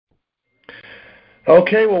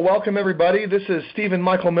Okay, well, welcome everybody. This is Stephen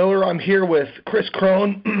Michael Miller. I'm here with Chris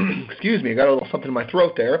Crone. Excuse me, I got a little something in my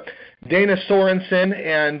throat there. Dana Sorensen,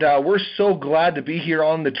 and we're so glad to be here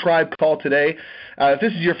on the Tribe Call today. If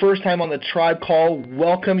this is your first time on the Tribe Call,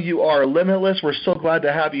 welcome. You are limitless. We're so glad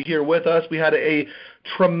to have you here with us. We had a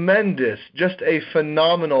tremendous, just a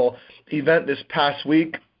phenomenal event this past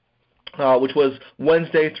week, which was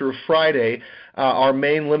Wednesday through Friday. Our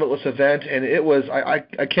main Limitless event, and it was,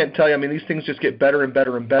 I can't tell you, I mean, these things just get better and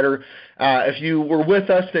better and better. If you were with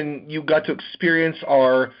us, then you got to experience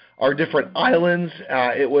our different islands.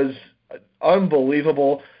 It was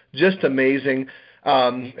unbelievable, just amazing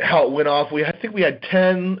how it went off. I think we had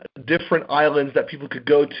 10 different islands that people could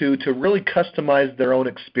go to really customize their own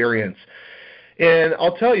experience. And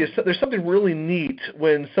I'll tell you, there's something really neat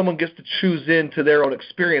when someone gets to choose into their own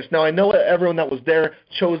experience. Now, I know everyone that was there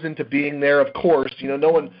chose into being there, of course. You know,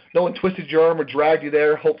 no one twisted your arm or dragged you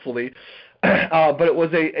there, hopefully. But it was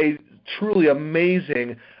a truly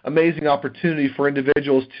amazing opportunity for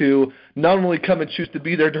individuals to not only come and choose to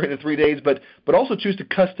be there during the 3 days, but also choose to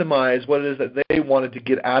customize what it is that they wanted to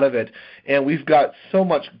get out of it. And we've got so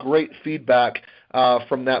much great feedback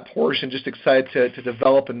from that portion. Just excited to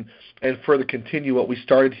develop and further continue what we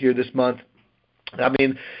started here this month. I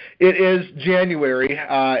mean, it is January,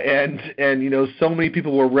 and you know, so many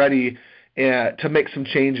people were ready to make some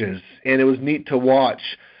changes, and it was neat to watch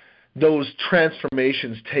those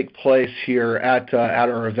transformations take place here at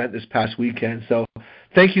our event this past weekend. So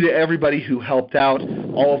thank you to everybody who helped out,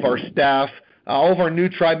 all of our staff, all of our new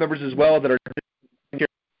tribe members as well that are here.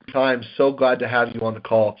 I'm so glad to have you on the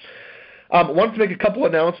call. I wanted to make a couple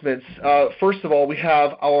announcements. First of all, we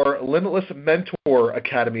have our Limitless Mentor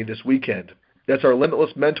Academy this weekend. That's our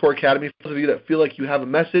Limitless Mentor Academy. For those of you that feel like you have a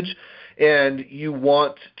message and you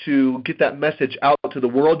want to get that message out to the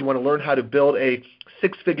world, you want to learn how to build a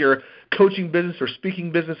six-figure coaching business or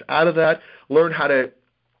speaking business out of that, learn how to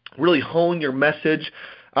really hone your message,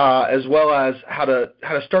 as well as how to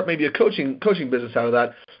start maybe a coaching business out of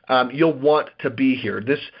that, you'll want to be here.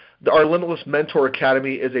 Our Limitless Mentor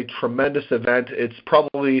Academy is a tremendous event. It's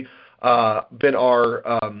probably been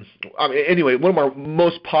one of our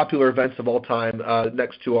most popular events of all time,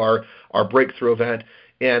 next to our breakthrough event.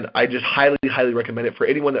 And I just highly, highly recommend it for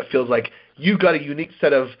anyone that feels like you've got a unique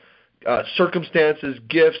set of circumstances,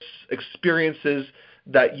 gifts, experiences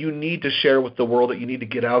that you need to share with the world, that you need to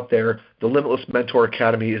get out there. The Limitless Mentor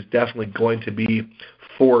Academy is definitely going to be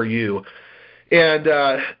for you. And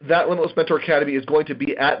that Limitless Mentor Academy is going to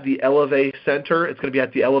be at the Elevate Center. It's going to be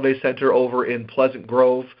at the Elevate Center over in Pleasant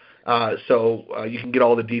Grove, so you can get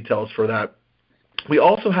all the details for that. We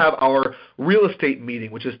also have our real estate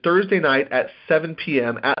meeting, which is Thursday night at 7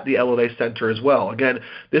 p.m. at the Elevate Center as well. Again,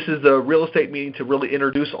 this is the real estate meeting to really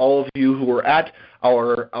introduce all of you who were at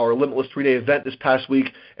our Limitless 3-day event this past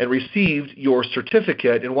week and received your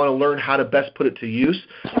certificate and want to learn how to best put it to use.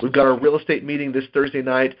 We've got our real estate meeting this Thursday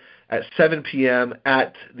night at 7 p.m.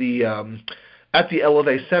 at the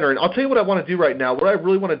Elevate Center. And I'll tell you what I want to do right now. What I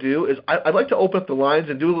really want to do is I'd like to open up the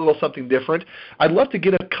lines and do a little something different. I'd love to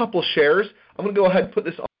get a couple shares. I'm going to go ahead and put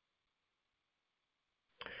this on.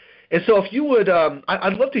 And so if you would,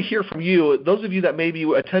 I'd love to hear from you, those of you that maybe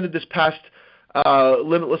attended this past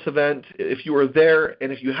Limitless event, if you were there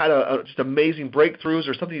and if you had just amazing breakthroughs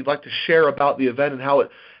or something you'd like to share about the event and how it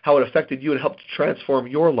affected you and helped transform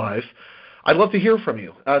your life, I'd love to hear from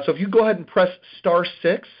you. So if you go ahead and press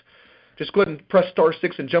 *6, just go ahead and press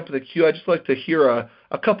 *6 and jump to the queue. I'd just like to hear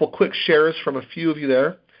a couple quick shares from a few of you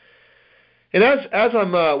there. And as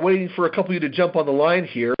I'm waiting for a couple of you to jump on the line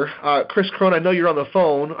here, Chris Crone, I know you're on the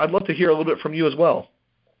phone. I'd love to hear a little bit from you as well.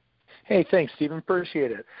 Hey, thanks, Stephen.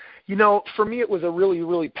 Appreciate it. You know, for me, it was a really,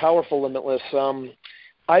 really powerful Limitless.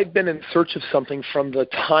 I've been in search of something from the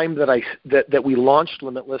time that we launched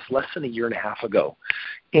Limitless less than a year and a half ago.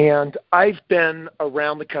 And I've been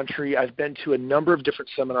around the country. I've been to a number of different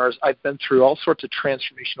seminars. I've been through all sorts of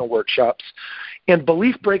transformational workshops. And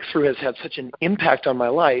Belief Breakthrough has had such an impact on my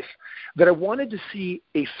life that I wanted to see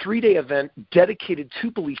a 3-day event dedicated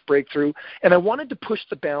to Belief Breakthrough, and I wanted to push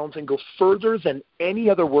the bounds and go further than any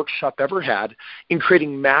other workshop ever had in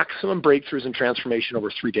creating maximum breakthroughs and transformation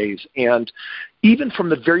over 3 days. And even from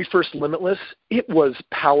the very first Limitless, it was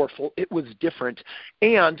powerful, it was different,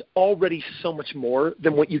 and already so much more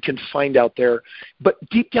than what you can find out there. But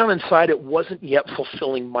deep down inside, it wasn't yet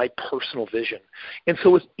fulfilling my personal vision. And so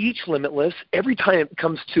with each Limitless, every time it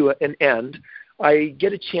comes to an end, I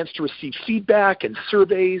get a chance to receive feedback and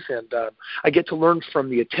surveys, and I get to learn from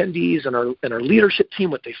the attendees and our leadership team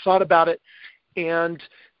what they thought about it. And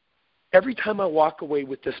every time I walk away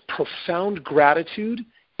with this profound gratitude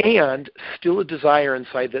and still a desire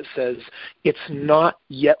inside that says it's not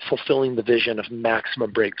yet fulfilling the vision of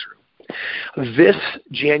maximum breakthrough. This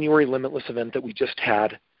January Limitless event that we just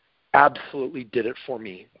had absolutely did it for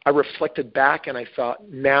me. I reflected back and I thought,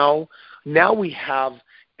 now we have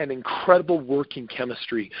an incredible working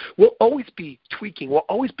chemistry. We'll always be tweaking. We'll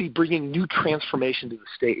always be bringing new transformation to the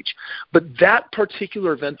stage. But that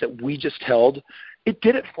particular event that we just held, it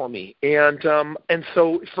did it for me. And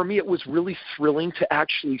so for me, it was really thrilling to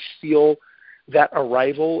actually feel that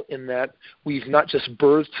arrival, in that we've not just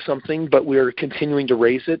birthed something, but we're continuing to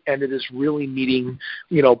raise it, and it is really meeting,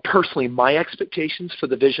 personally my expectations for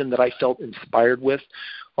the vision that I felt inspired with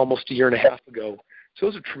almost a year and a half ago. So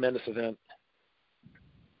it was a tremendous event.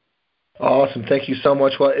 Awesome. Thank you so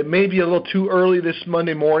much. Well, it may be a little too early this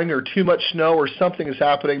Monday morning, or too much snow, or something is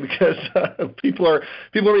happening, because people are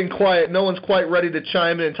being quiet. No one's quite ready to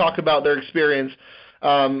chime in and talk about their experience.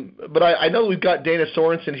 But I know we've got Dana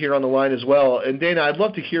Sorensen here on the line as well. And Dana, I'd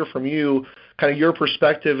love to hear from you, kind of your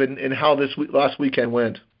perspective and how this last weekend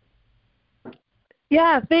went.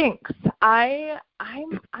 Yeah, thanks. I'm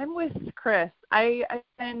with Chris.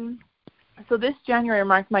 So this January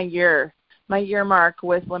marked my year mark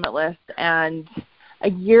with Limitless, and a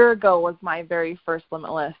year ago was my very first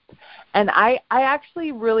Limitless. And I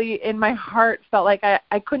actually really, in my heart, felt like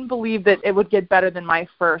I couldn't believe that it would get better than my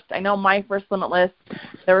first. I know my first Limitless,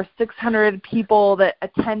 there were 600 people that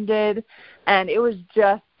attended, and it was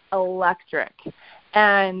just electric.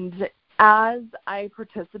 And as I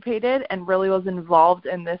participated and really was involved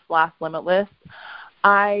in this last Limitless,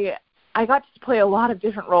 I got to play a lot of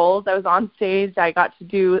different roles. I was on stage. I got to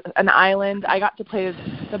do an island. I got to play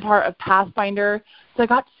the part of Pathfinder. So I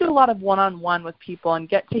got to do a lot of one-on-one with people and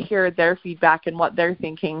get to hear their feedback and what they're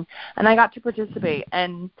thinking. And I got to participate.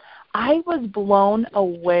 And I was blown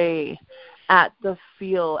away at the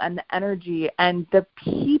feel and the energy. And the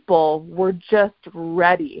people were just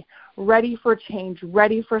ready for change,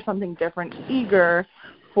 ready for something different, eager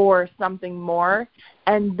for something more.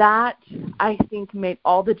 And that, I think, made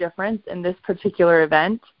all the difference in this particular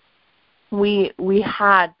event. We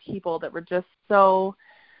had people that were just so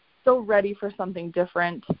ready for something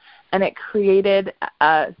different, and it created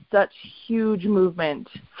such huge movement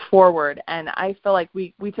forward. And I feel like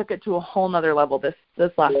we took it to a whole nother level this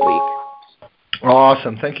last week.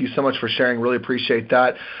 Awesome. Thank you so much for sharing. Really appreciate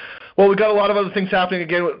that. Well, we've got a lot of other things happening.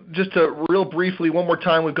 Again, just to real briefly, one more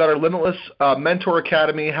time, we've got our Limitless Mentor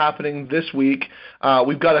Academy happening this week.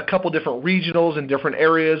 We've got a couple different regionals in different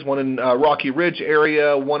areas, one in Rocky Ridge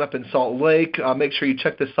area, one up in Salt Lake. Make sure you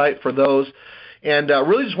check the site for those. And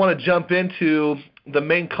really just want to jump into the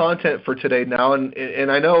main content for today now. And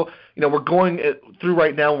I know, we're going through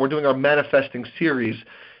right now, and we're doing our manifesting series.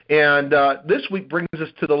 And this week brings us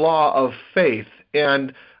to the law of faith.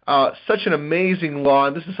 And such an amazing law,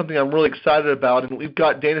 and this is something I'm really excited about. And we've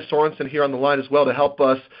got Dana Sorensen here on the line as well to help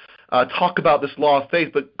us talk about this law of faith.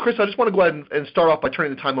 But Chris, I just want to go ahead and start off by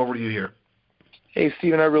turning the time over to you here. Hey,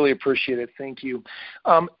 Stephen, I really appreciate it. Thank you.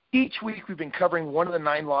 Each week we've been covering one of the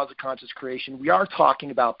 9 laws of conscious creation. We are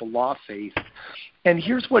talking about the law of faith. And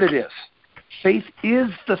here's what it is. Faith is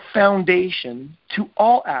the foundation to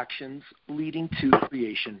all actions leading to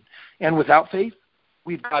creation. And without faith,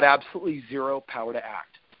 we've got absolutely zero power to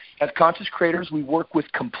act. As conscious creators, we work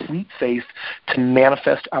with complete faith to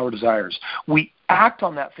manifest our desires. We act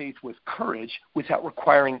on that faith with courage without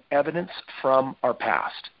requiring evidence from our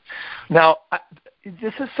past. Now,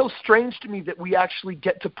 this is so strange to me that we actually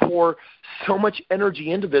get to pour so much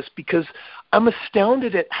energy into this, because I'm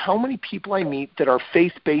astounded at how many people I meet that are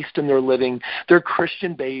faith-based in their living, they're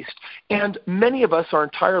Christian-based, and many of us our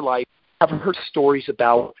entire life have heard stories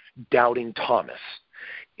about doubting Thomas.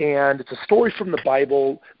 And it's a story from the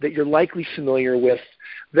Bible that you're likely familiar with,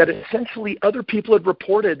 that essentially other people had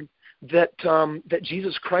reported that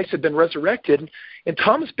Jesus Christ had been resurrected, and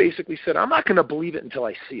Thomas basically said, I'm not going to believe it until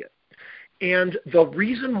I see it. And the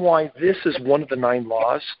reason why this is one of the 9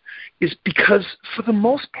 laws is because, for the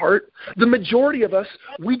most part, the majority of us,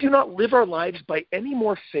 we do not live our lives by any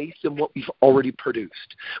more faith than what we've already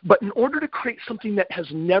produced. But in order to create something that has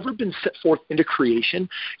never been set forth into creation,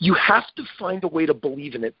 you have to find a way to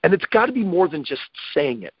believe in it. And it's got to be more than just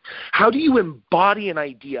saying it. How do you embody an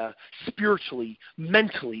idea spiritually,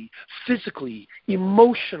 mentally, physically,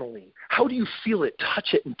 emotionally? How do you feel it, touch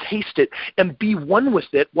it, and taste it, and be one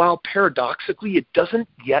with it while paradoxically it doesn't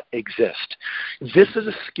yet exist? This is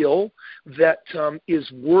a skill that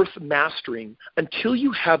is worth mastering until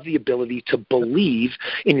you have the ability to believe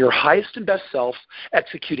in your highest and best self,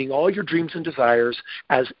 executing all your dreams and desires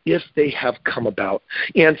as if they have come about.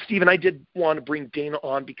 And Stephen, I did want to bring Dana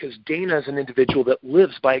on because Dana is an individual that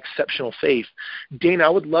lives by exceptional faith. Dana, I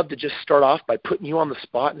would love to just start off by putting you on the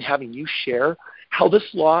spot and having you share how this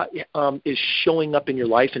law is showing up in your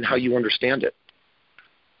life and how you understand it.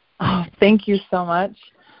 Oh, thank you so much.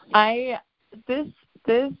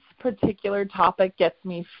 This particular topic gets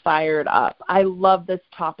me fired up. I love this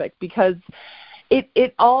topic because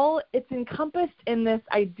it's encompassed in this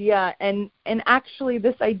idea, and actually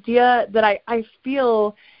this idea that I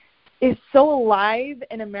feel is so alive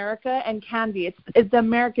in America and can be. It's the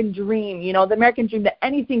American dream, the American dream that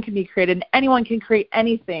anything can be created and anyone can create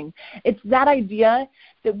anything. It's that idea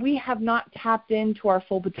that we have not tapped into our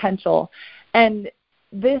full potential. And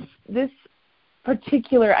this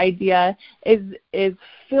particular idea is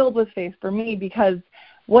filled with faith for me, because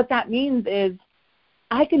what that means is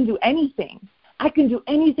I can do anything. I can do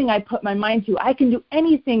anything I put my mind to. I can do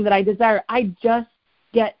anything that I desire. I just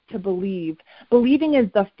get to believe. Believing is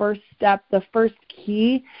the first step, the first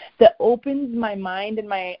key that opens my mind and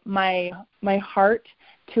my heart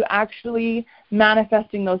to actually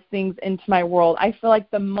manifesting those things into my world. I feel like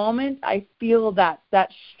the moment I feel that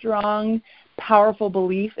strong, powerful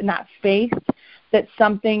belief and that faith that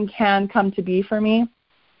something can come to be for me,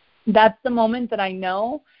 that's the moment that I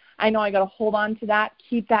know I got to hold on to that,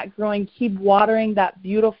 keep that growing, keep watering that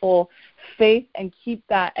beautiful faith, and keep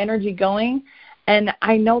that energy going. And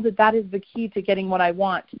I know that is the key to getting what I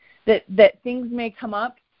want, that things may come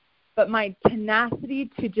up, but my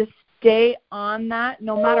tenacity to just stay on that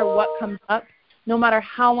no matter what comes up, no matter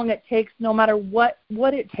how long it takes, no matter what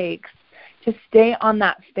it takes, to stay on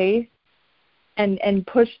that faith and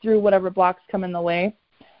push through whatever blocks come in the way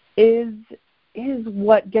is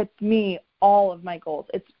what gets me all of my goals.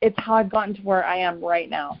 It's how I've gotten to where I am right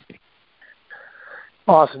now.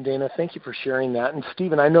 Awesome, Dana. Thank you for sharing that. And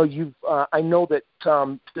Stephen, I know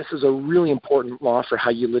that this is a really important law for how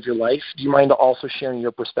you live your life. Do you mind also sharing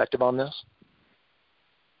your perspective on this?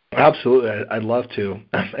 Absolutely, I'd love to.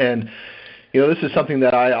 And this is something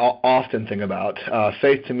that I often think about.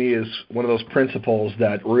 Faith to me is one of those principles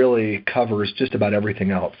that really covers just about everything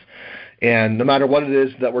else. And no matter what it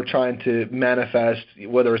is that we're trying to manifest,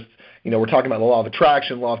 whether it's we're talking about the law of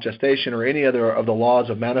attraction, law of gestation, or any other of the laws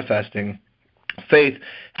of manifesting, faith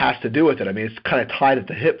has to do with it. I mean, it's kind of tied at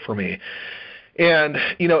the hip for me. And,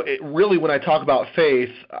 really when I talk about faith,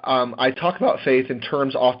 I talk about faith in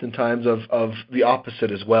terms oftentimes of the opposite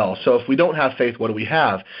as well. So if we don't have faith, what do we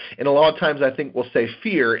have? And a lot of times I think we'll say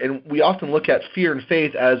fear, and we often look at fear and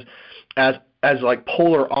faith as like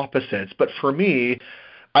polar opposites. But for me,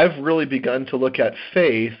 I've really begun to look at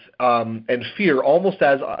faith and fear almost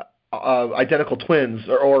as identical twins,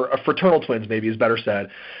 or fraternal twins maybe is better said,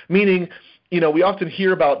 meaning we often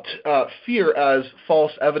hear about fear as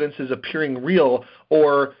false evidences appearing real,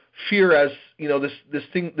 or fear as this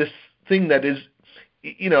thing that is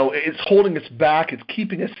it's holding us back, it's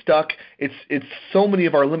keeping us stuck, it's so many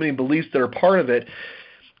of our limiting beliefs that are part of it.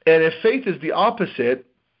 And if faith is the opposite,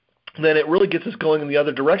 then it really gets us going in the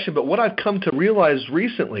other direction. But what I've come to realize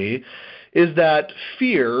recently is that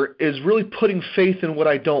fear is really putting faith in what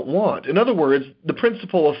I don't want. In other words, the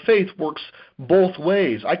principle of faith works both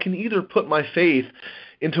ways. I can either put my faith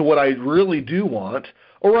into what I really do want,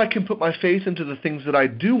 or I can put my faith into the things that I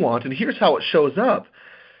do want. And here's how it shows up.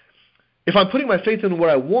 If I'm putting my faith in what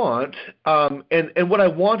I want, and what I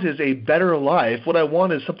want is a better life, what I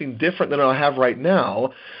want is something different than I have right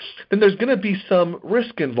now, then there's going to be some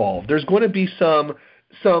risk involved. There's going to be some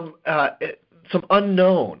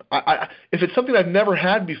unknown. If it's something I've never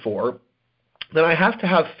had before, then I have to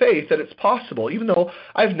have faith that it's possible, even though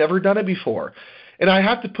I've never done it before. And I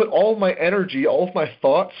have to put all of my energy, all of my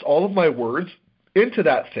thoughts, all of my words into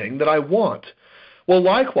that thing that I want. Well,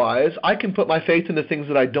 likewise, I can put my faith into things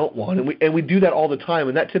that I don't want, and we do that all the time,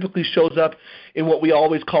 and that typically shows up in what we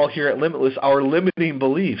always call here at Limitless our limiting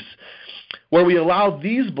beliefs, where we allow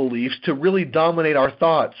these beliefs to really dominate our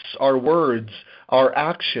thoughts, our words, our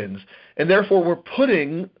actions, and therefore we're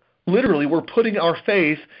putting our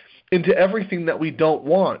faith into everything that we don't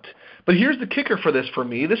want. But here's the kicker for this for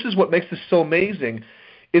me. This is what makes this so amazing,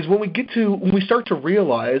 is when we start to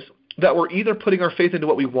realize that we're either putting our faith into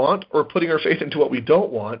what we want or putting our faith into what we don't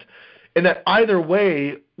want, and that either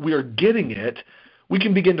way we are getting it, we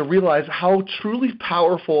can begin to realize how truly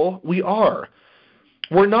powerful we are.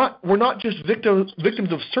 We're not just victims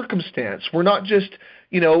of circumstance. We're not just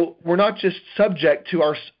subject to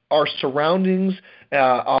our surroundings,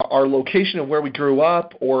 our location of where we grew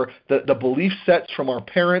up, or the belief sets from our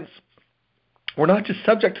parents. we're not just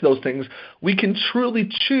subject to those things. We can truly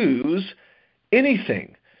choose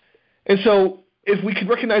anything. And so if we can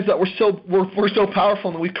recognize that we're so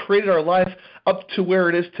powerful and we've created our life up to where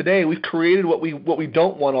it is today, we've created what we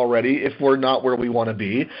don't want already if we're not where we want to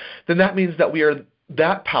be, then that means that we are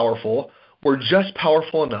that powerful. We're just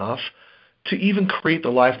powerful enough to even create the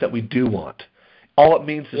life that we do want. All it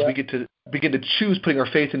means is we get to begin to choose putting our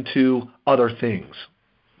faith into other things.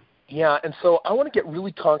 Yeah, and so I want to get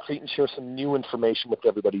really concrete and share some new information with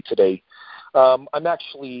everybody today. I'm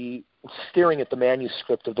actually staring at the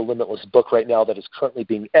manuscript of the Limitless book right now that is currently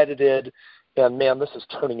being edited, and man, this is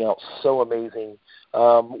turning out so amazing.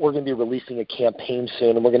 We're going to be releasing a campaign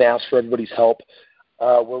soon, and we're going to ask for everybody's help,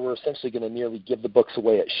 where we're essentially going to nearly give the books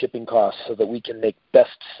away at shipping costs so that we can make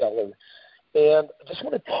bestseller. And I just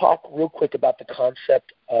want to talk real quick about the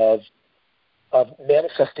concept of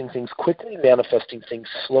manifesting things quickly, manifesting things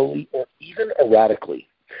slowly, or even erratically.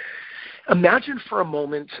 Imagine for a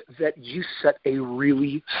moment that you set a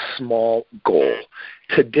really small goal.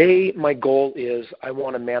 Today, my goal is I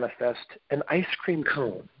want to manifest an ice cream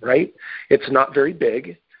cone, right? It's not very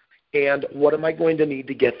big. And what am I going to need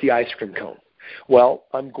to get the ice cream cone? Well,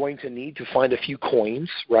 I'm going to need to find a few coins,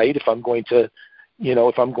 right? If I'm going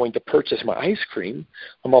to purchase my ice cream,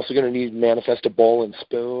 I'm also going to need to manifest a bowl and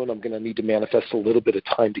spoon. I'm going to need to manifest a little bit of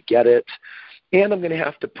time to get it. And I'm going to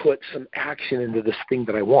have to put some action into this thing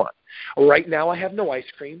that I want. Right now, I have no ice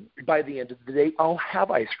cream. By the end of the day, I'll have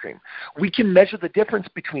ice cream. We can measure the difference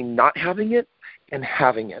between not having it and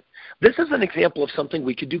having it. This is an example of something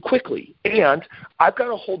we could do quickly. And I've got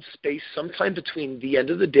to hold space sometime between the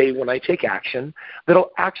end of the day when I take action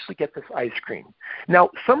that'll actually get this ice cream.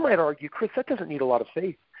 Now, some might argue, Chris, that doesn't need a lot of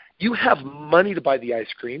faith. You have money to buy the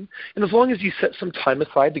ice cream, and as long as you set some time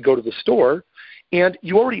aside to go to the store, and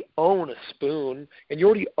you already own a spoon, and you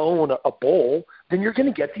already own a bowl, then you're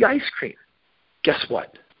going to get the ice cream. Guess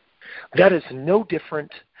what? That is no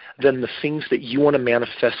different than the things that you want to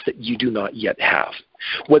manifest that you do not yet have.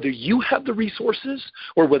 Whether you have the resources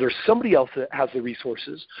or whether somebody else has the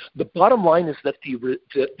resources, the bottom line is that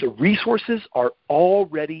the resources are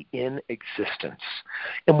already in existence.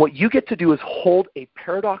 And what you get to do is hold a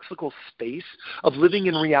paradoxical space of living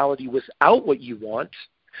in reality without what you want,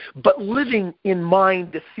 but living in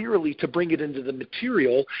mind ethereally to bring it into the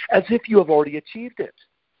material as if you have already achieved it.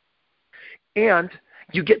 And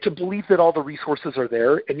you get to believe that all the resources are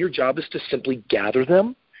there, and your job is to simply gather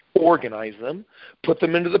them, organize them, put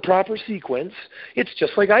them into the proper sequence. It's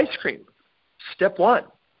just like ice cream. Step 1,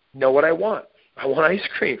 know what I want. I want ice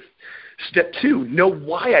cream. Step 2, know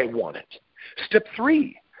why I want it. Step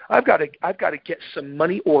 3, I've got to get some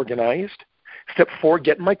money organized. Step 4,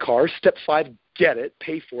 get in my car. Step 5, get it,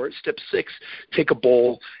 pay for it. Step 6, take a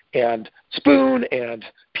bowl and spoon and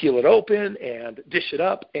peel it open and dish it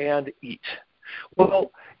up and eat.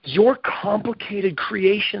 Well, your complicated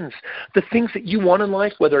creations, the things that you want in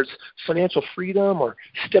life, whether it's financial freedom or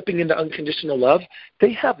stepping into unconditional love,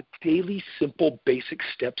 they have daily, simple, basic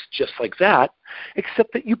steps just like that,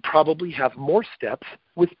 except that you probably have more steps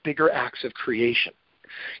with bigger acts of creation.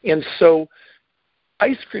 And so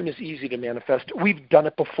ice cream is easy to manifest. We've done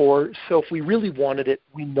it before, so if we really wanted it,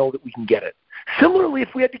 we know that we can get it. Similarly, if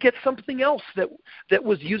we had to get something else that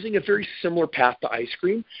was using a very similar path to ice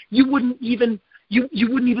cream, you wouldn't even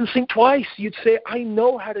think twice. You'd say, I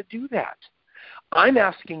know how to do that. I'm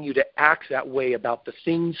asking you to act that way about the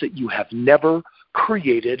things that you have never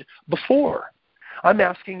created before. I'm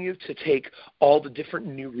asking you to take all the different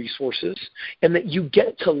new resources and that you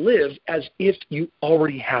get to live as if you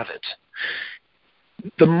already have it.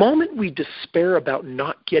 The moment we despair about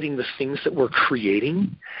not getting the things that we're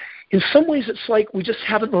creating, in some ways it's like we just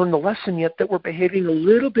haven't learned the lesson yet that we're behaving a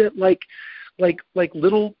little bit like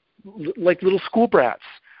little school brats,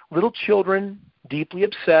 little children, deeply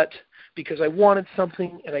upset because I wanted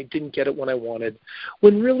something and I didn't get it when I wanted,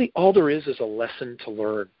 when really all there is a lesson to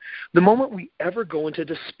learn. The moment we ever go into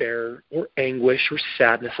despair or anguish or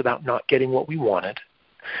sadness about not getting what we wanted,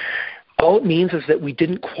 all it means is that we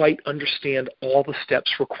didn't quite understand all the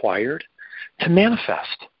steps required to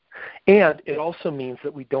manifest. And it also means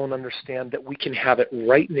that we don't understand that we can have it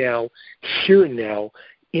right now, here and now,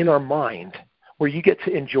 in our mind, where you get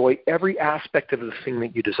to enjoy every aspect of the thing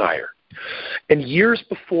that you desire. And years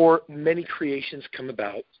before many creations come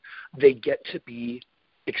about, they get to be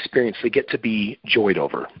experienced. They get to be joyed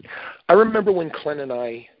over. I remember when Glenn and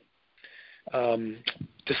I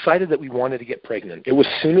decided that we wanted to get pregnant. It was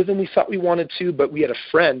sooner than we thought we wanted to, but we had a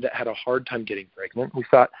friend that had a hard time getting pregnant. We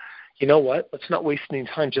thought, you know what, let's not waste any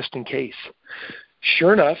time just in case.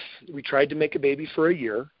 Sure enough, we tried to make a baby for a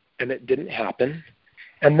year, and it didn't happen.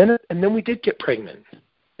 And then we did get pregnant.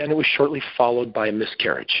 and it was shortly followed by a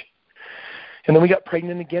miscarriage. And then we got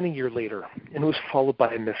pregnant again a year later, and it was followed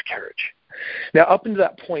by a miscarriage. Now, up until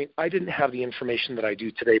that point, I didn't have the information that I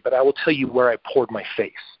do today, but I will tell you where I poured my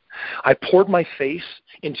faith. I poured my faith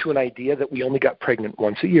into an idea that we only got pregnant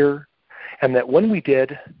once a year, and that when we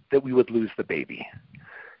did, that we would lose the baby.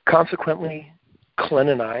 Consequently, Glenn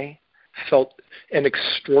and I felt an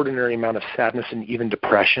extraordinary amount of sadness and even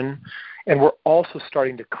depression, and we're also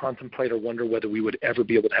starting to contemplate or wonder whether we would ever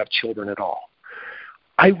be able to have children at all.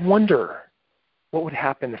 I wonder what would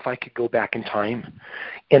happen if I could go back in time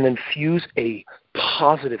and infuse a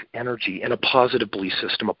positive energy and a positive belief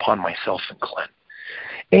system upon myself and Glenn.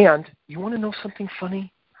 And you want to know something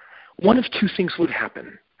funny? One of two things would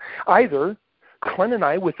happen. Either Glenn and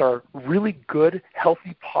I, with our really good,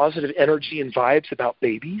 healthy, positive energy and vibes about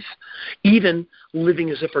babies, even living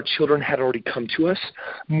as if our children had already come to us,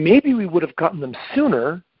 maybe we would have gotten them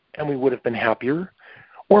sooner and we would have been happier,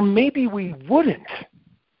 or maybe we wouldn't,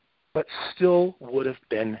 but still would have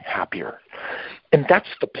been happier. And that's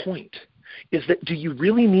the point, is that do you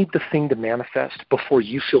really need the thing to manifest before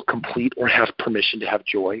you feel complete or have permission to have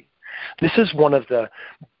joy? This is one of the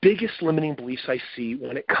biggest limiting beliefs I see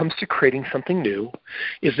when it comes to creating something new,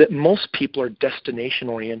 is that most people are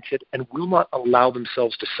destination-oriented and will not allow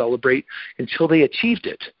themselves to celebrate until they achieved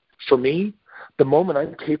it. For me, the moment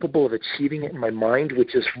I'm capable of achieving it in my mind,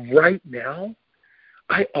 which is right now,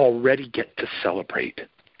 I already get to celebrate.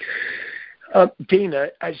 Dana,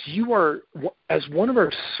 as one of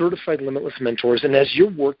our certified Limitless mentors, and as you're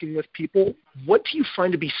working with people, what do you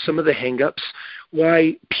find to be some of the hangups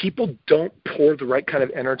why people don't pour the right kind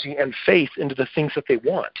of energy and faith into the things that they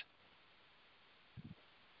want?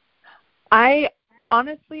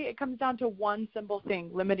 Honestly, it comes down to one simple thing: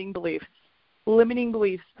 limiting beliefs. Limiting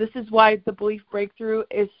beliefs. This is why the belief breakthrough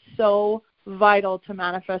is so vital to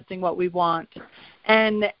manifesting what we want.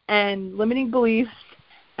 And limiting beliefs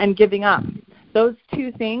and giving up. Those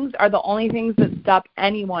two things are the only things that stop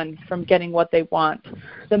anyone from getting what they want.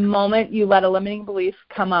 The moment you let a limiting belief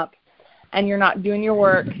come up and you're not doing your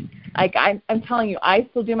work, like I'm telling you, I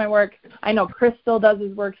still do my work. I know Chris still does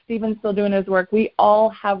his work. Stephen's still doing his work. We all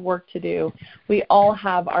have work to do. We all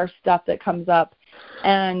have our stuff that comes up.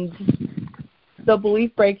 And the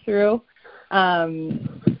belief breakthrough,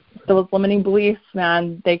 those limiting beliefs,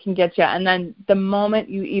 man, they can get you. And then the moment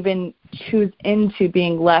you even choose into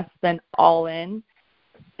being less than all in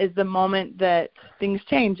is the moment that things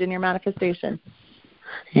change in your manifestation.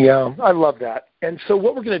 Yeah, I love that. And so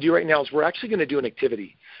what we're going to do right now is we're actually going to do an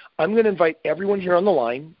activity. I'm going to invite everyone here on the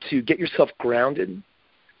line to get yourself grounded,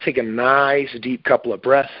 take a nice deep couple of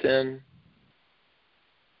breaths in.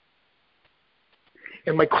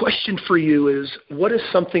 And my question for you is, what is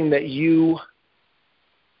something that you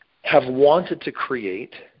have wanted to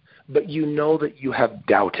create, but you know that you have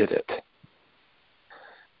doubted it?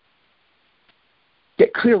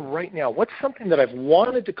 Get clear right now. What's something that I've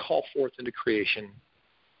wanted to call forth into creation,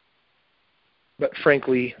 but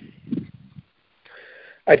frankly,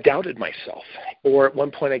 I doubted myself, or at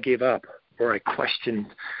one point I gave up, or I questioned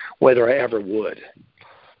whether I ever would.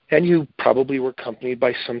 And you probably were accompanied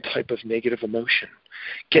by some type of negative emotion.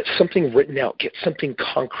 Get something written out. Get something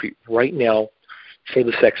concrete right now for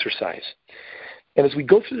this exercise. And as we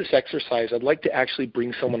go through this exercise, I'd like to actually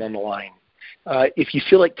bring someone on the line. If you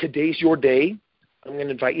feel like today's your day, I'm going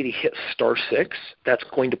to invite you to hit *6. That's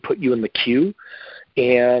going to put you in the queue.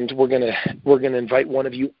 And we're going to invite one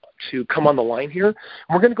of you to come on the line here. And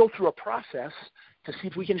we're going to go through a process to see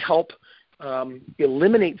if we can help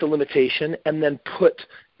eliminate the limitation and then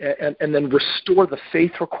restore the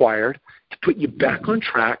faith required to put you back on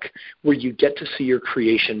track where you get to see your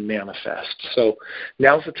creation manifest. So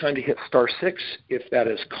now's the time to hit *6 if that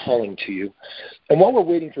is calling to you. And while we're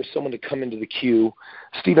waiting for someone to come into the queue,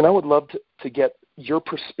 Stephen, I would love to get your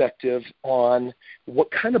perspective on what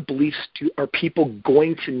kind of beliefs are people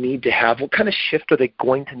going to need to have? What kind of shift are they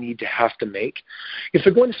going to need to have to make if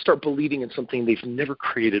they're going to start believing in something they've never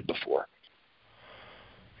created before?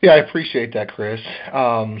 Yeah, I appreciate that, Chris.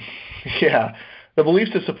 The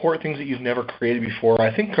beliefs to support things that you've never created before,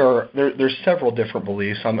 I think there's several different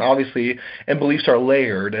beliefs. Obviously, and beliefs are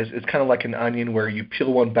layered. It's kind of like an onion where you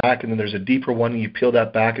peel one back and then there's a deeper one and you peel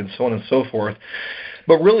that back and so on and so forth.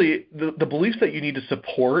 But really, the beliefs that you need to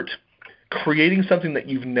support creating something that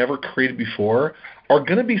you've never created before are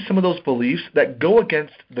going to be some of those beliefs that go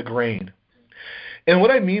against the grain. And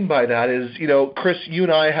what I mean by that is, Chris, you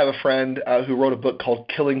and I have a friend who wrote a book called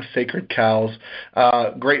Killing Sacred Cows.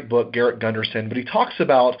 Great book, Garrett Gunderson. But he talks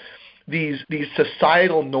about these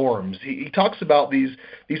societal norms. He talks about these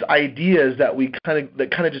ideas that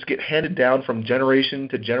kind of just get handed down from generation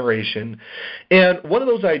to generation. And one of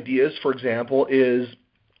those ideas, for example, is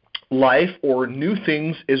life or new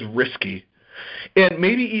things is risky. And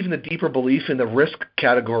maybe even the deeper belief in the risk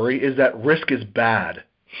category is that risk is bad.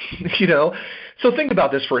 You know? So think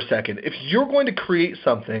about this for a second. If you're going to create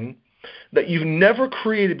something that you've never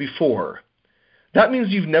created before, that means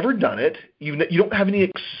you've never done it. You don't have any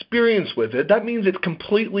experience with it. That means it's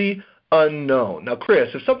completely unknown. Now, Chris,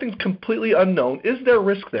 if something's completely unknown, is there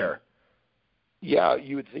risk there? Yeah,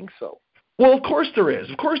 you would think so. Well, of course there is.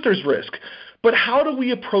 Of course there's risk. But how do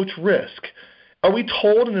we approach risk? Are we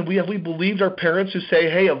told and have we believed our parents who say,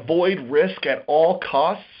 hey, avoid risk at all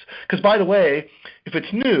costs? Because, by the way, if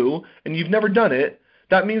it's new and you've never done it,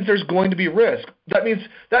 that means there's going to be risk. That means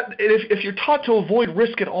that if you're taught to avoid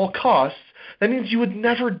risk at all costs, that means you would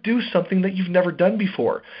never do something that you've never done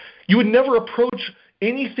before. You would never approach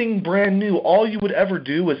anything brand new. All you would ever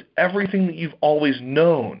do is everything that you've always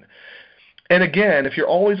known. And again, if you're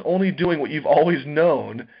always only doing what you've always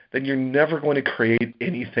known, then you're never going to create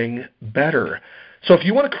anything better. So if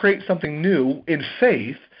you want to create something new in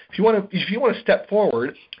faith, if you want to step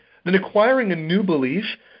forward, then acquiring a new belief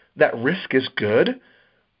that risk is good,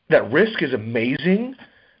 that risk is amazing,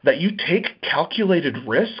 that you take calculated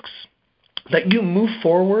risks, that you move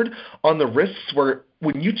forward on the risks where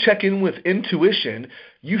when you check in with intuition,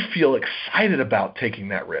 you feel excited about taking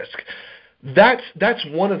that risk. That's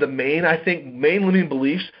one of the main limiting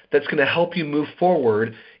beliefs that's going to help you move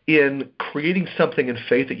forward in creating something in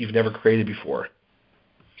faith that you've never created before.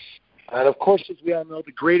 And of course, as we all know,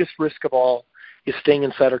 the greatest risk of all is staying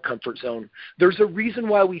inside our comfort zone. There's a reason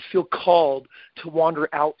why we feel called to wander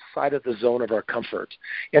outside of the zone of our comfort.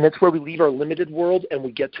 And it's where we leave our limited world and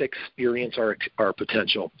we get to experience our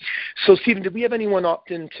potential. So, Stephen, did we have anyone opt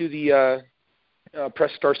into the press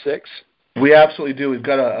star 6? We absolutely do. We've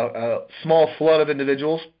got a small flood of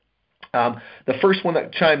individuals. The first one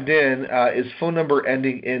that chimed in is phone number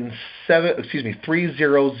ending in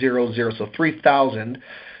 3000. So 3000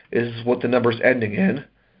 is what the number's ending in.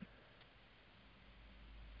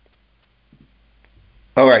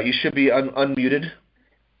 All right, you should be unmuted.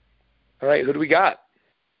 All right, who do we got?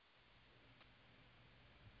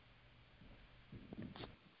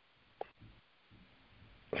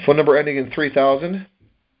 Phone number ending in 3000.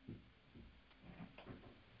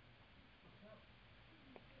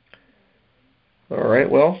 All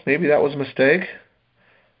right, well, maybe that was a mistake.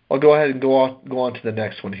 I'll go ahead and go on to the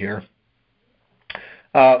next one here.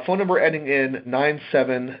 Phone number ending in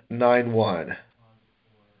 9791.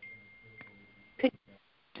 Okay.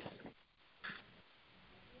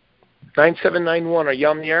 9791, are you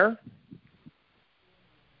on the air?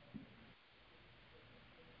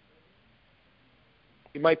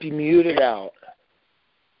 You might be muted out.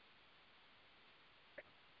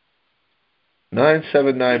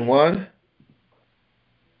 9791.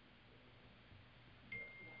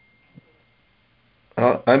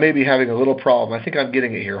 I may be having a little problem. I think I'm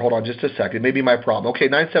getting it here. Hold on just a second. It may be my problem. Okay,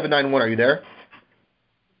 9791, are you there?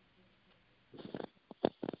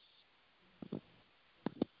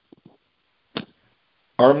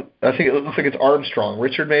 I think it looks like it's Armstrong.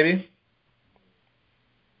 Richard, maybe?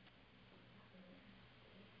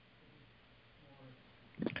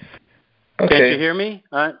 Okay. Can't you hear me?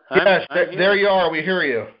 Yes, there you are. We hear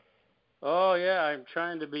you. Oh, yeah, I'm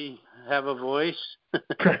trying to have a voice.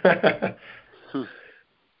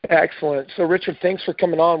 Excellent. So, Richard, thanks for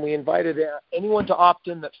coming on. We invited anyone to opt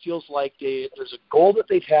in that feels like there's a goal that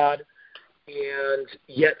they've had and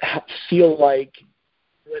yet feel like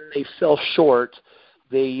when they fell short,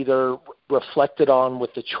 they either reflected on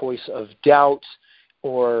with the choice of doubt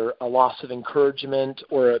or a loss of encouragement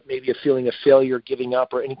or maybe a feeling of failure, giving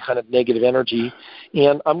up, or any kind of negative energy.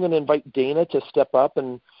 And I'm going to invite Dana to step up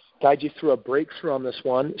and guide you through a breakthrough on this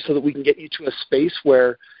one so that we can get you to a space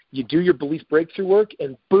where you do your belief breakthrough work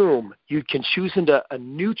and boom, you can choose into a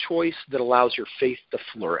new choice that allows your faith to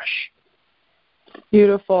flourish.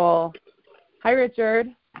 Beautiful. Hi, Richard.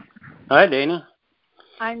 Hi, Dana.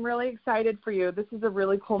 I'm really excited for you. This is a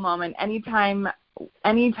really cool moment. Anytime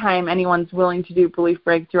anyone's willing to do belief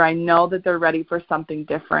breakthrough, I know that they're ready for something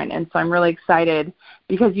different. And so I'm really excited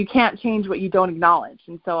because you can't change what you don't acknowledge.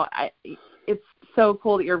 And so it's so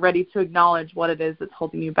cool that you're ready to acknowledge what it is that's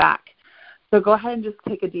holding you back. So go ahead and just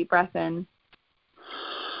take a deep breath in.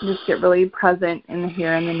 Just get really present in the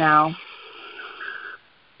here and the now.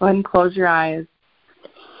 Go ahead and close your eyes.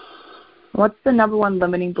 What's the number one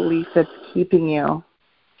limiting belief that's keeping you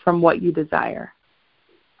from what you desire?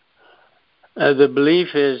 The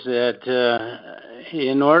belief is that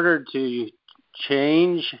in order to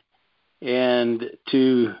change and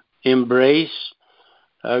to embrace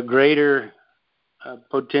a greater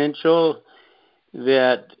potential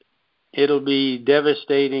that it'll be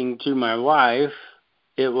devastating to my wife.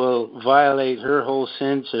 It will violate her whole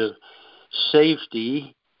sense of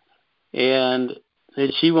safety, and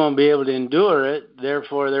that she won't be able to endure it.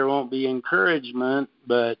 Therefore, there won't be encouragement,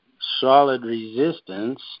 but solid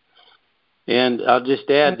resistance. And I'll just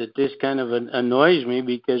add that this kind of annoys me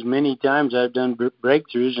because many times I've done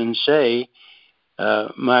breakthroughs and say,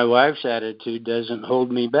 my wife's attitude doesn't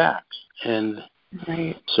hold me back. And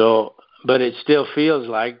so, but it still feels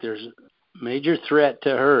like there's a major threat to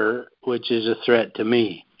her, which is a threat to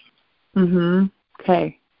me.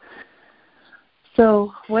 Okay.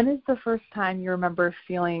 So when is the first time you remember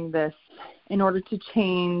feeling this, in order to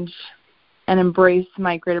change and embrace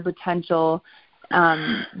my greater potential,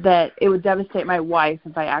 that it would devastate my wife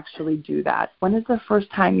if I actually do that? When is the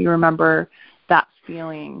first time you remember that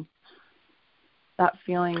feeling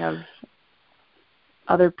of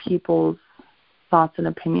other people's thoughts and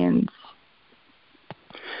opinions?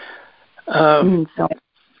 I'll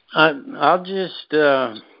just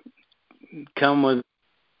come with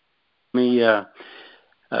me.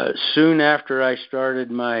 Soon after I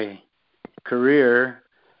started my career,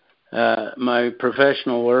 my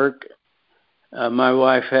professional work, my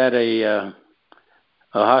wife had a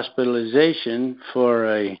hospitalization for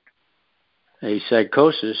a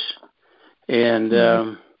psychosis, and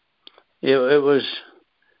it was,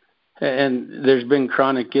 and there's been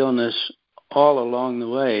chronic illness all along the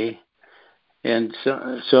way, and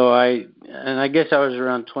so I guess I was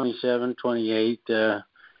around 27, 28.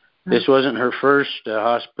 This wasn't her first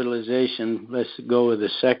hospitalization. Let's go with the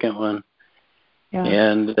second one. Yeah.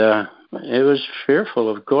 And it was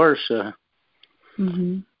fearful, of course.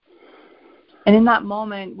 And in that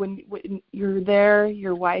moment, when you're there,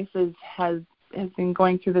 your wife has been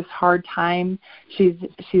going through this hard time. She's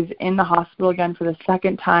in the hospital again for the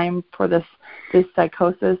second time for this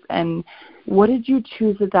psychosis. And what did you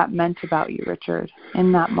choose that meant about you, Richard,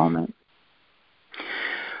 in that moment?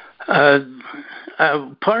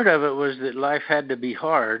 Part of it was that life had to be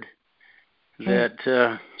hard.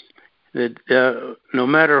 That no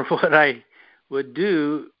matter what I would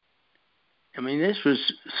do, I mean, this was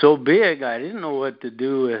so big, I didn't know what to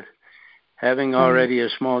do with having already a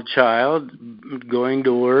small child, going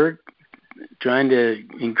to work, trying to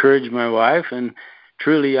encourage my wife, and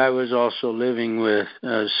truly I was also living with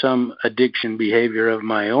some addiction behavior of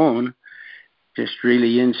my own, just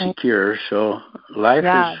really insecure. So life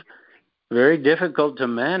is very difficult to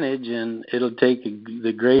manage, and it'll take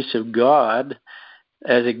the grace of God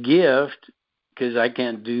as a gift, because I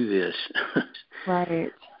can't do this.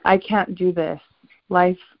 Right. I can't do this.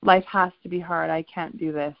 Life has to be hard. I can't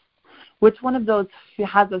do this. Which one of those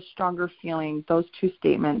has a stronger feeling, those two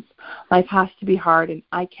statements? Life has to be hard and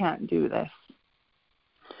I can't do this.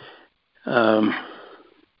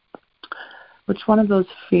 Which one of those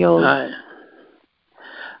feels?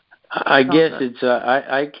 I guess it's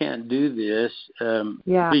I can't do this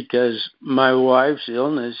because my wife's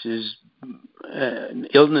illnesses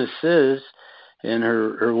and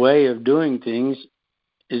her way of doing things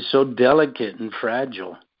is so delicate and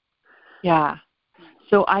fragile. Yeah.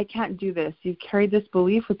 So I can't do this. You've carried this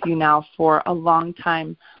belief with you now for a long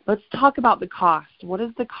time. Let's talk about the cost. What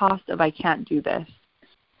is the cost of I can't do this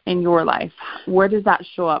in your life? Where does that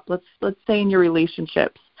show up? Let's say in your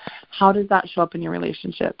relationships. How does that show up in your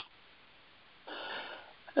relationships?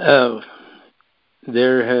 There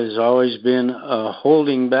has always been a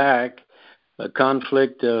holding back, a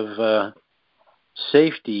conflict of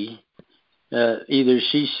safety. Either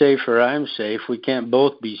she's safe or I'm safe. We can't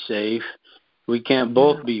both be safe. We can't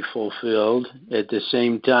both be fulfilled at the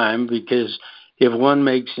same time, because if one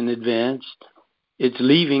makes an advance, it's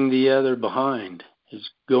leaving the other behind. It's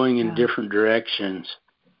going in different directions.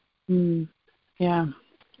 Yeah.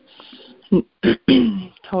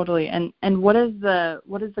 Totally. And what is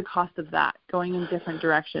the cost of that? Going in different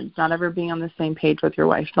directions, not ever being on the same page with your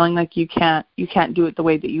wife, feeling like you can't do it the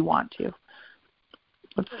way that you want to.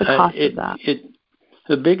 What's the cost of that?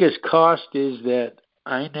 The biggest cost is that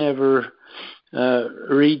I never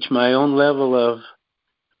reach my own level of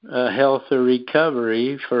health or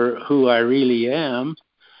recovery for who I really am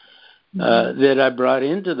that I brought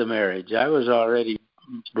into the marriage. I was already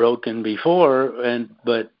broken before,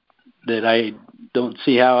 but that I don't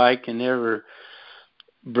see how I can ever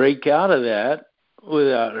break out of that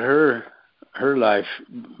without her life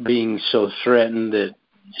being so threatened that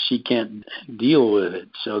she can't deal with it.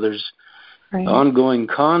 So there's ongoing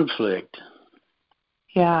conflict.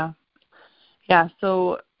 Yeah.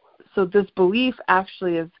 So so this belief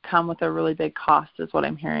actually has come with a really big cost, is what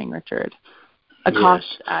I'm hearing, Richard. A Yes.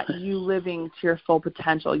 cost at you living to your full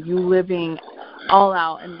potential, you living all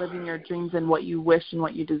out and living your dreams and what you wish and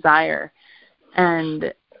what you desire.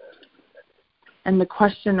 And the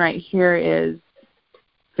question right here is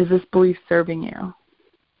this belief serving you?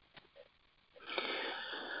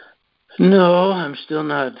 No, I'm still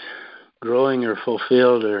not growing or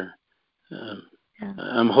fulfilled, or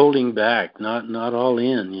I'm holding back, not all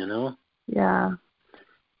in, you know? Yeah.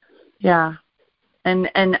 Yeah. And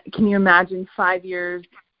can you imagine 5 years,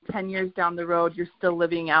 10 years down the road, you're still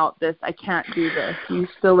living out this, I can't do this. You're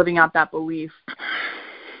still living out that belief.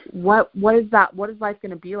 What is that? What is life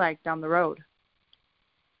going to be like down the road?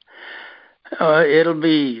 It'll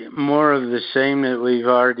be more of the same that we've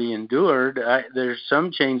already endured. There's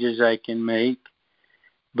some changes I can make,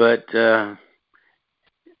 but there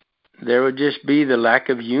would just be the lack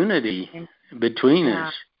of unity between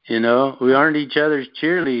us. You know, we aren't each other's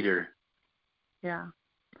cheerleader. Yeah.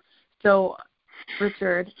 So,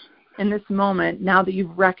 Richard, in this moment, now that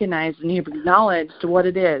you've recognized and you've acknowledged what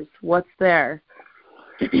it is, what's there,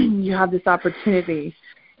 you have this opportunity.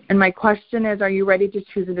 And my question is, are you ready to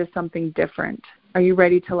choose into something different? Are you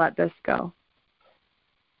ready to let this go?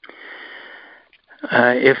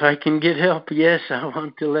 If I can get help, yes, I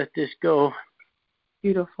want to let this go.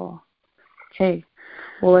 Beautiful. Okay.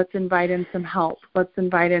 Well, let's invite in some help. Let's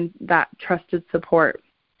invite in that trusted support.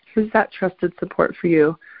 Who's that trusted support for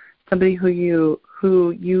you? Somebody who you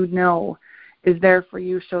know is there for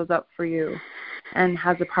you, shows up for you, and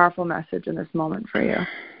has a powerful message in this moment for you.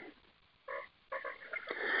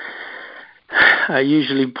 I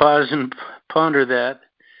usually pause and ponder that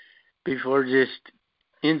before just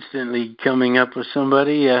instantly coming up with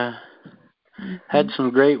somebody. Had some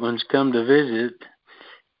great ones come to visit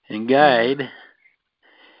and guide.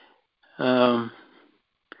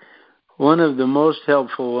 One of the most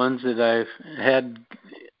helpful ones that I've had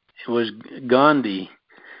was Gandhi,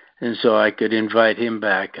 and so I could invite him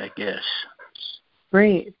back, I guess.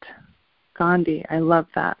 Great. Gandhi, I love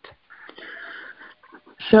that.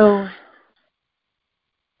 So,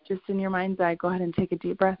 just in your mind's eye, go ahead and take a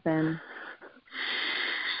deep breath in.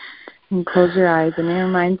 And close your eyes. And in your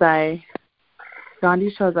mind's eye,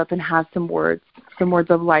 Gandhi shows up and has some words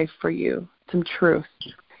of life for you, some truth.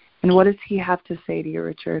 And what does he have to say to you,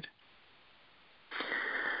 Richard?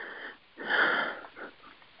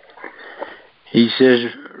 He says,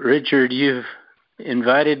 Richard, you've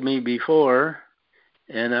invited me before,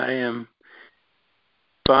 and I am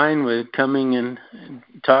fine with coming and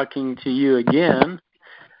talking to you again.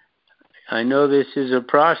 I know this is a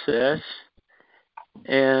process,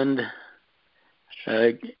 and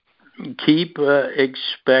keep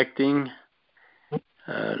expecting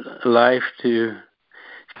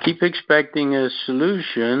keep expecting a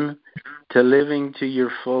solution to living to your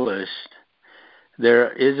fullest.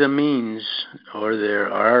 There is a means, or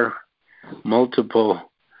there are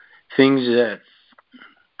multiple things that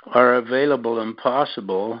are available and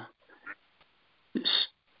possible.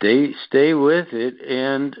 Stay with it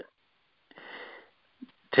and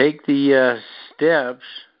take the steps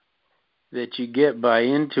that you get by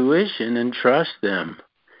intuition and trust them.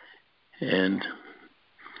 And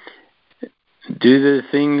do the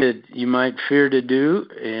thing that you might fear to do,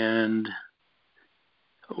 and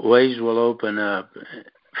ways will open up.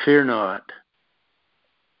 Fear not.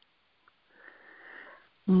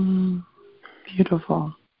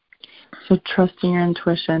 Beautiful. So trusting your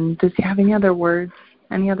intuition. Does he have any other words?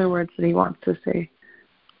 Any other words that he wants to say?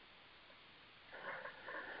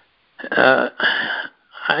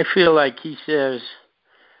 I feel like he says,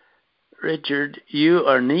 Richard, you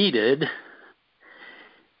are needed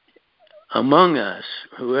among us,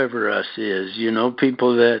 whoever us is, you know,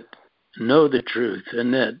 people that know the truth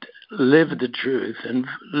and that live the truth and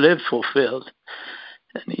live fulfilled.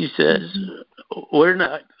 And he says, we're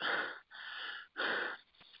not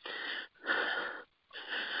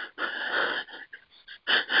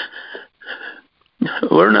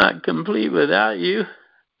complete without you,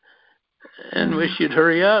 and we should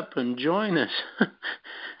hurry up and join us.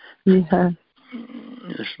 Yeah.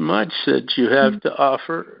 There's much that you have to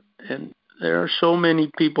offer, and there are so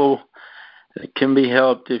many people that can be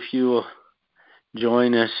helped if you will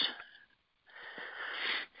join us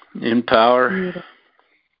in power.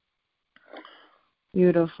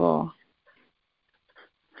 Beautiful.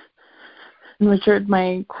 Richard,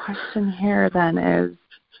 my question here then is,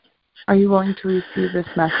 are you willing to receive this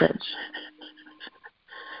message?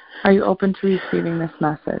 Are you open to receiving this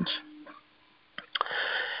message?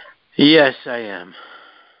 Yes, I am.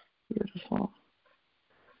 Beautiful.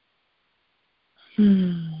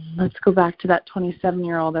 let's go back to that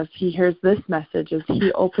 27-year-old as he hears this message. Is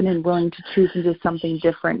he open and willing to choose into something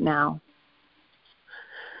different now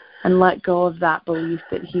and let go of that belief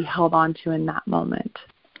that he held on to in that moment?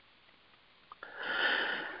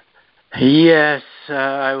 Yes,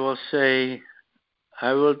 I will say,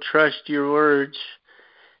 I will trust your words,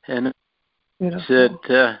 and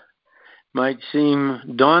it might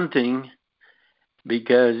seem daunting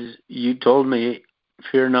because you told me,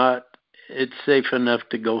 fear not, it's safe enough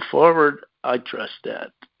to go forward. I trust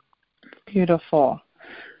that. Beautiful.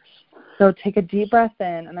 So take a deep breath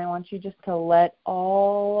in, and I want you just to let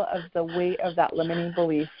all of the weight of that limiting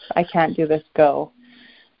belief, I can't do this, go.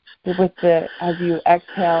 As you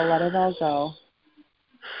exhale, let it all go.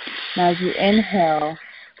 Now as you inhale,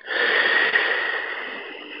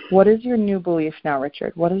 what is your new belief now,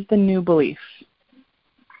 Richard? What is the new belief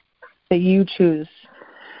that you choose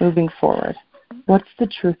moving forward? What's the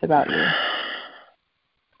truth about you?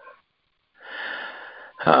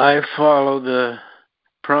 I follow the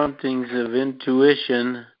promptings of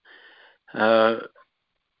intuition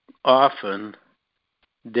often,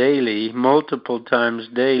 daily, multiple times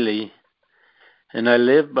daily, and I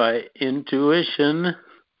live by intuition,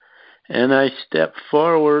 and I step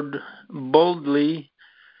forward boldly,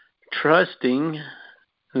 trusting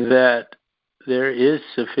that there is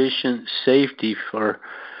sufficient safety for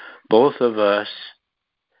both of us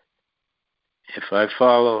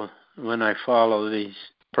when I follow these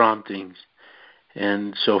promptings.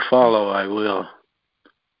 And so follow I will.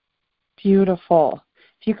 Beautiful.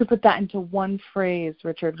 If you could put that into one phrase,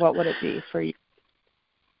 Richard, what would it be for you?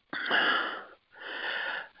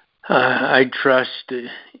 I trust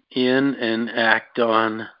in and act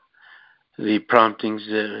on the promptings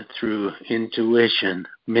through intuition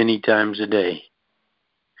many times a day.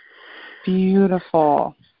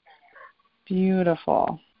 Beautiful.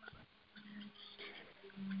 Beautiful.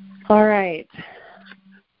 All right.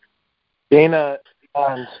 Dana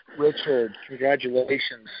and Richard,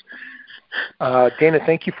 congratulations. Dana,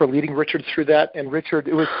 thank you for leading Richard through that. And Richard,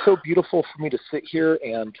 it was so beautiful for me to sit here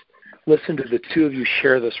and listen to the two of you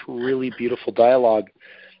share this really beautiful dialogue.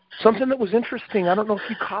 Something that was interesting, I don't know if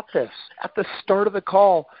you caught this, at the start of the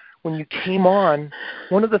call when you came on,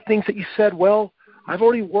 one of the things that you said, well, I've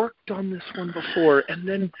already worked on this one before. And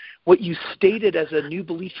then what you stated as a new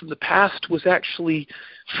belief from the past was actually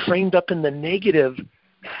framed up in the negative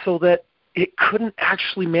so that it couldn't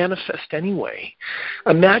actually manifest anyway.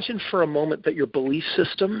 Imagine for a moment that your belief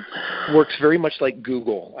system works very much like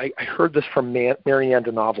Google. I heard this from Marianne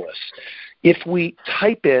de Novelis. If we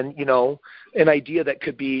type in, an idea that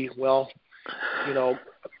could be, I'm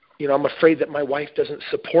afraid that my wife doesn't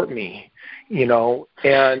support me,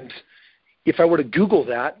 and if I were to Google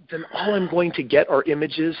that, then all I'm going to get are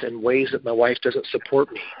images and ways that my wife doesn't support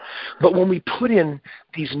me. But when we put in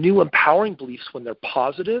these new empowering beliefs, when they're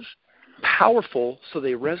positive, powerful, so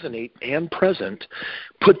they resonate and present,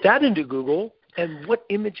 put that into Google, and what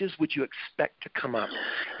images would you expect to come up?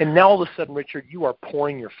 And now all of a sudden, Richard, you are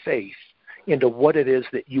pouring your faith into what it is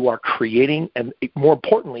that you are creating, and more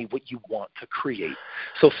importantly, what you want to create.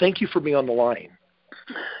 So thank you for being on the line.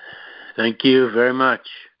 Thank you very much.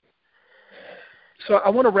 So I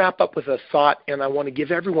want to wrap up with a thought, and I want to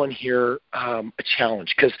give everyone here a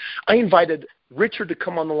challenge, because I invited Richard to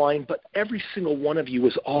come on the line, but every single one of you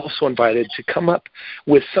was also invited to come up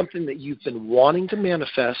with something that you've been wanting to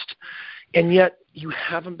manifest, and yet you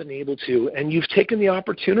haven't been able to, and you've taken the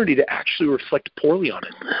opportunity to actually reflect poorly on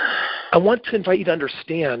it. I want to invite you to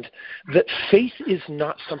understand that faith is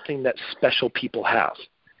not something that special people have.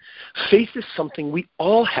 Faith is something we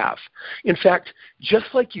all have. In fact, just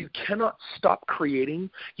like you cannot stop creating,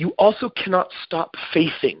 you also cannot stop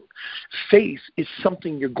faithing. Faith is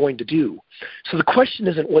something you're going to do. So the question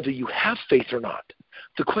isn't whether you have faith or not.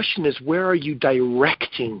 The question is, where are you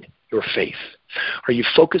directing your faith? Are you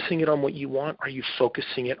focusing it on what you want? Are you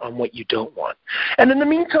focusing it on what you don't want? And in the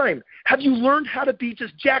meantime, have you learned how to be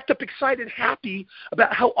just jacked up, excited, happy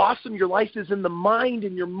about how awesome your life is in the mind,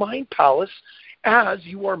 in your mind palace, as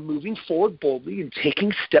you are moving forward boldly and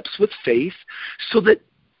taking steps with faith so that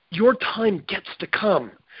your time gets to come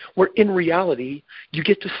where in reality you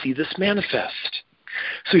get to see this manifest?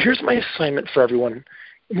 So here's my assignment for everyone.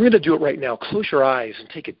 We're going to do it right now. Close your eyes and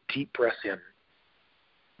take a deep breath in.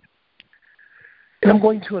 And I'm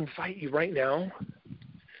going to invite you right now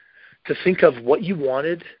to think of what you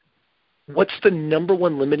wanted. What's the number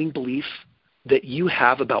one limiting belief that you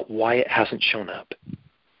have about why it hasn't shown up?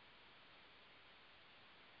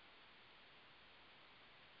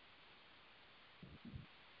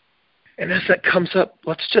 And as that comes up,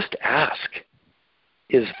 let's just ask,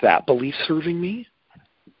 is that belief serving me?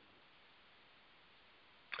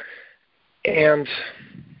 And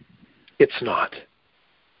it's not.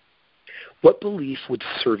 What belief would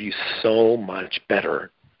serve you so much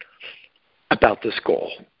better about this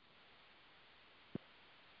goal?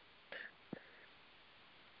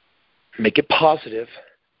 Make it positive,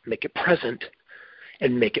 make it present,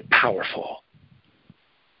 and make it powerful.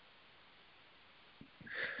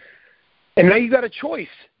 And now you got a choice.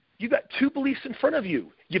 You got two beliefs in front of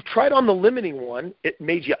you. You've tried on the limiting one. It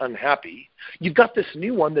made you unhappy. You've got this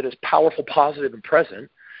new one that is powerful, positive, and present.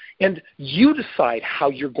 And you decide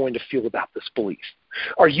how you're going to feel about this belief.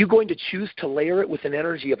 Are you going to choose to layer it with an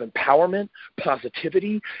energy of empowerment,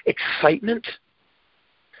 positivity, excitement?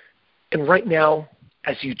 And right now,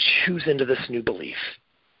 as you choose into this new belief,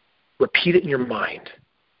 repeat it in your mind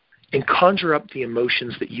and conjure up the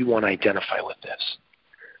emotions that you want to identify with this.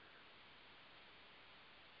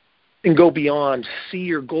 And go beyond. See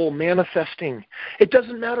your goal manifesting. It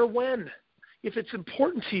doesn't matter when. If it's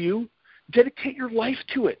important to you, dedicate your life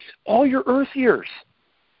to it, all your earth years.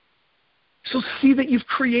 So see that you've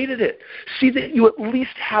created it. See that you at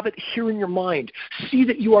least have it here in your mind. See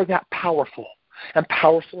that you are that powerful, and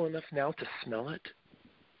powerful enough now to smell it,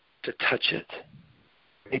 to touch it,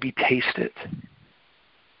 maybe taste it,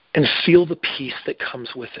 and feel the peace that comes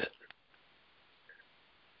with it.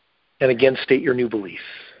 And again, state your new belief.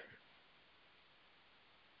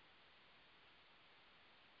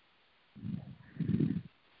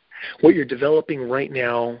 What you're developing right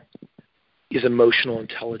now is emotional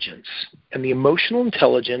intelligence. And the emotional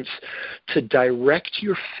intelligence to direct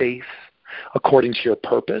your faith according to your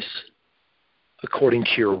purpose, according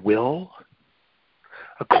to your will,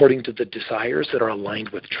 according to the desires that are aligned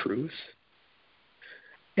with truth.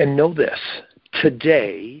 And know this,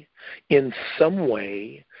 today, in some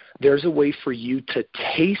way, there's a way for you to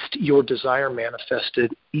taste your desire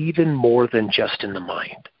manifested even more than just in the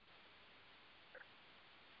mind.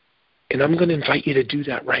 And I'm going to invite you to do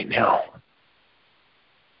that right now.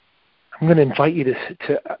 I'm going to invite you to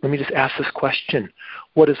let me just ask this question.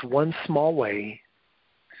 What is one small way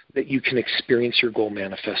that you can experience your goal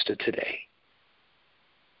manifested today?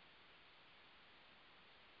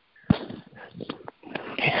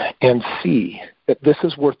 And see that this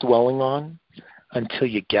is worth dwelling on until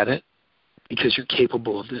you get it, because you're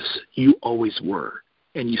capable of this. You always were,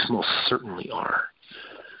 and you most certainly are.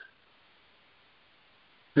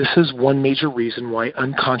 This is one major reason why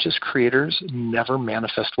unconscious creators never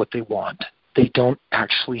manifest what they want. They don't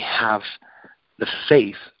actually have the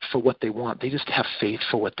faith for what they want. They just have faith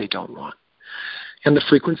for what they don't want. And the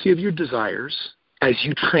frequency of your desires, as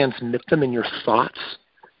you transmit them in your thoughts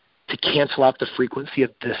to cancel out the frequency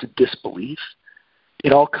of this disbelief,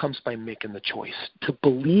 it all comes by making the choice to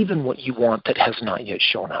believe in what you want that has not yet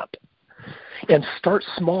shown up. And start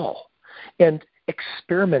small and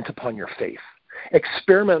experiment upon your faith.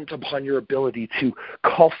 Experiment upon your ability to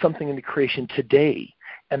call something into creation today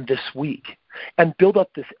and this week, and build up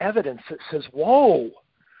this evidence that says, whoa,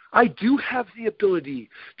 I do have the ability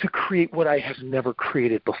to create what I have never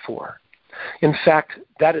created before. In fact,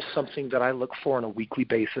 that is something that I look for on a weekly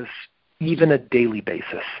basis, even a daily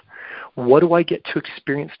basis. What do I get to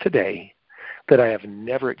experience today that I have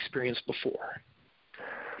never experienced before?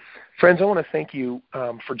 Friends, I want to thank you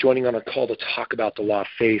for joining on a call to talk about the law of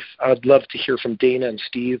faith. I'd love to hear from Dana and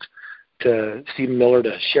Stephen Miller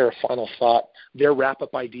to share a final thought, their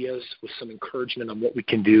wrap-up ideas with some encouragement on what we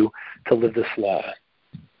can do to live this law.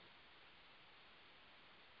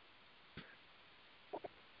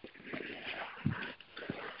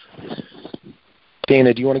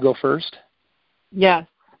 Dana, do you want to go first? Yes.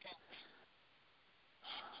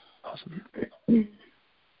 Awesome.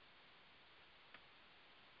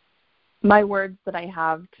 My words that I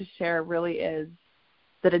have to share really is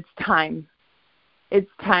that it's time.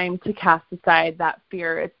 It's time to cast aside that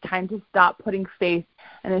fear. It's time to stop putting faith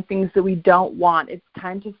in the things that we don't want. It's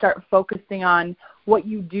time to start focusing on what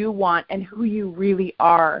you do want and who you really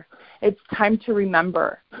are. It's time to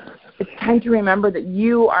remember. It's time to remember that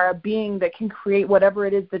you are a being that can create whatever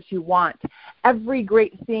it is that you want. Every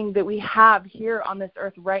great thing that we have here on this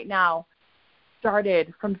earth right now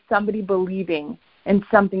started from somebody believing in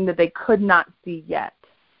something that they could not see yet.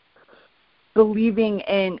 Believing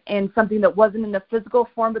in something that wasn't in the physical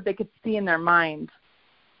form, but they could see in their mind.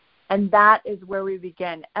 And that is where we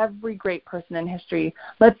begin. Every great person in history,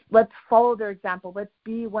 let's follow their example. Let's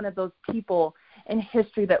be one of those people in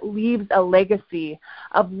history that leaves a legacy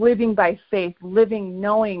of living by faith, living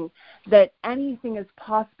knowing that anything is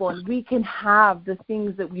possible and we can have the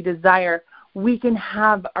things that we desire. We can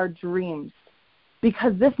have our dreams.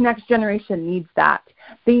 Because this next generation needs that.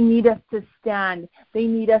 They need us to stand. They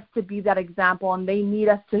need us to be that example, and they need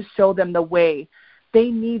us to show them the way. They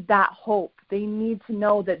need that hope. They need to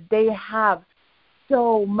know that they have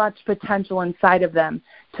so much potential inside of them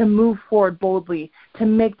to move forward boldly, to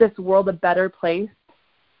make this world a better place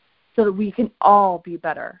so that we can all be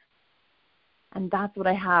better. And that's what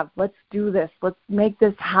I have. Let's do this. Let's make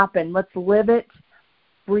this happen. Let's live it,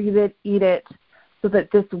 breathe it, eat it, so that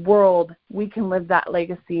this world, we can live that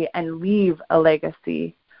legacy and leave a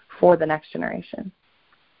legacy for the next generation.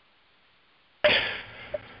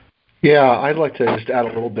 Yeah, I'd like to just add a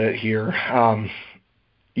little bit here.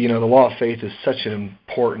 The law of faith is such an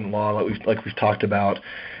important law like we've talked about.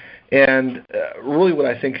 And really what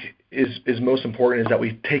I think is most important is that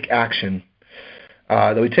we take action.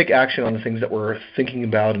 That we take action on the things that we're thinking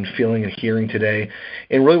about and feeling and hearing today.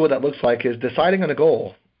 And really what that looks like is deciding on a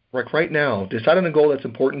goal. Like right now, decide on a goal that's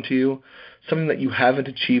important to you, something that you haven't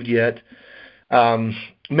achieved yet.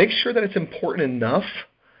 Make sure that it's important enough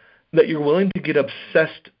that you're willing to get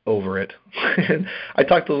obsessed over it. And I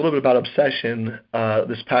talked a little bit about obsession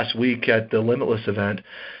this past week at the Limitless event,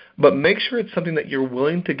 but make sure it's something that you're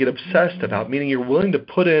willing to get obsessed about, meaning you're willing to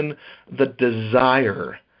put in the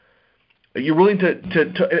desire. You're willing to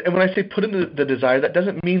and when I say put in the desire, that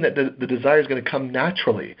doesn't mean that the desire is going to come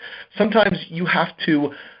naturally. Sometimes you have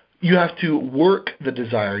to work the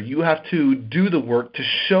desire. You have to do the work to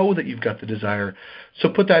show that you've got the desire. So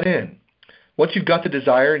put that in. Once you've got the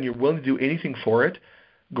desire and you're willing to do anything for it,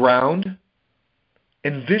 ground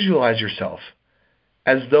and visualize yourself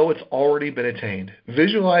as though it's already been attained.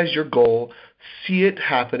 Visualize your goal, see it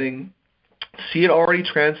happening, see it already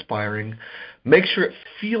transpiring. Make sure it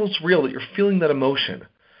feels real, that you're feeling that emotion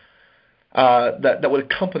that would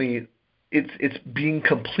accompany it's being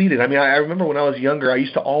completed. I mean, I remember when I was younger, I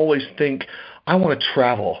used to always think, I want to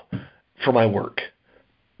travel for my work.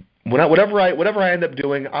 Whatever I end up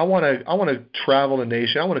doing, I want to travel the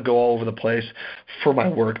nation. I want to go all over the place for my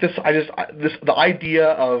work. The idea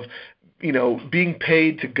of being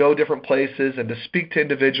paid to go different places and to speak to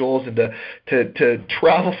individuals and to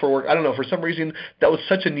travel for work. I don't know, for some reason that was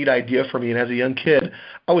such a neat idea for me. And as a young kid,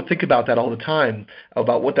 I would think about that all the time,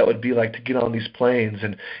 about what that would be like to get on these planes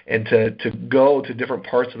and to go to different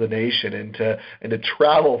parts of the nation and to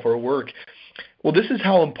travel for work. Well, this is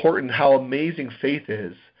how important, how amazing faith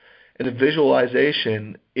is. And the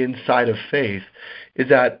visualization inside of faith is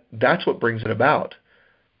that's what brings it about.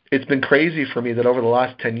 It's been crazy for me that over the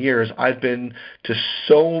last 10 years, I've been to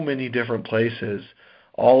so many different places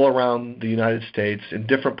all around the United States, in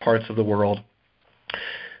different parts of the world.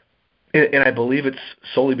 And I believe it's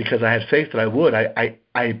solely because I had faith that I would.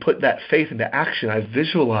 I put that faith into action. I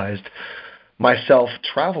visualized myself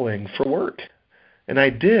traveling for work. And I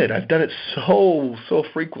did. I've done it so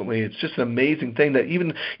frequently. It's just an amazing thing that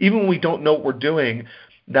even when we don't know what we're doing,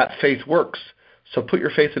 that faith works. So put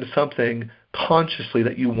your faith into something consciously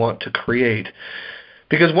that you want to create.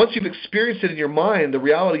 Because once you've experienced it in your mind, the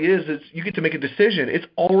reality is you get to make a decision. It's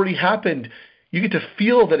already happened. You get to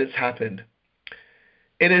feel that it's happened.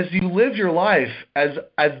 And as you live your life as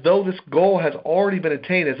though this goal has already been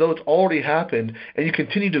attained, as though it's already happened, and you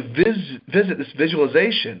continue to visit this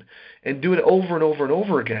visualization and do it over and over and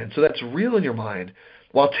over again, so that's real in your mind,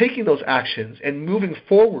 while taking those actions and moving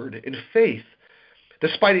forward in faith,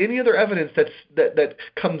 despite any other evidence that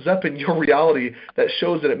comes up in your reality that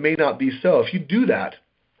shows that it may not be so. If you do that,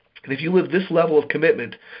 and if you live this level of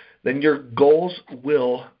commitment, then your goals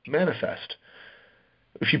will manifest.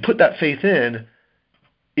 If you put that faith in,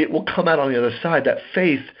 it will come out on the other side. That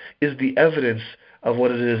faith is the evidence of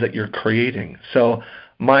what it is that you're creating. So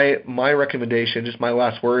my recommendation, just my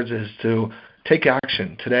last words, is to take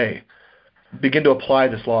action today. Begin to apply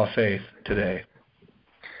this law of faith today.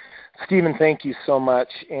 Stephen, thank you so much.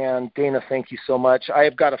 And Dana, thank you so much. I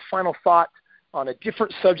have got a final thought on a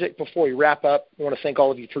different subject before we wrap up. I want to thank all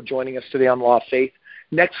of you for joining us today on Law of Faith.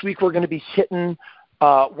 Next week, we're going to be hitting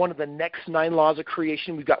one of the next 9 laws of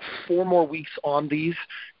creation. We've got 4 more weeks on these,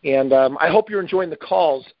 and I hope you're enjoying the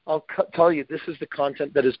calls. I'll tell you, this is the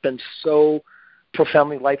content that has been so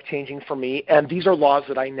profoundly life-changing for me, and these are laws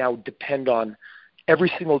that I now depend on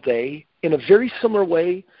every single day in a very similar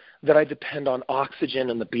way that I depend on oxygen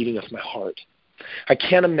and the beating of my heart. I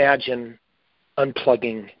can't imagine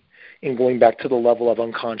unplugging and going back to the level of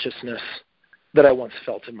unconsciousness that I once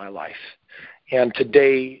felt in my life. And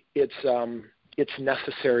today, it's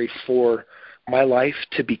necessary for my life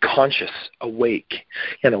to be conscious, awake,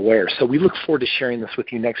 and aware. So we look forward to sharing this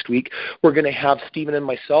with you next week. We're going to have Stephen and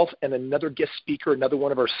myself and another guest speaker, another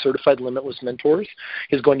one of our certified Limitless mentors,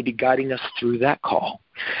 is going to be guiding us through that call.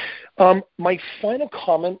 My final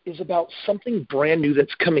comment is about something brand new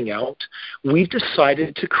that's coming out. We've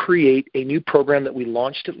decided to create a new program that we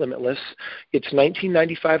launched at Limitless. It's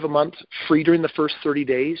 $19.95 a month, free during the first 30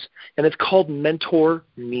 days, and it's called Mentor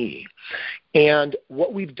Me. And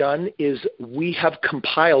what we've done is we have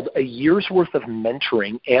compiled a year's worth of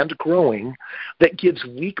mentoring and growing that gives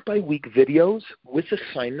week-by-week videos with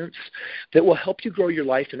assignments that will help you grow your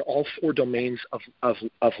life in all 4 domains of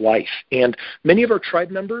life. And many of our tribe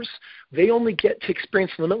members, they only get to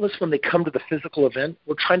experience Limitless when they come to the physical event.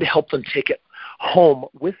 We're trying to help them take it home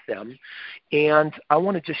with them. And I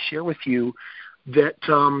want to just share with you that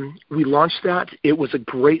we launched that. It was a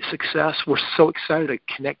great success. We're so excited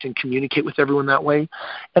to connect and communicate with everyone that way.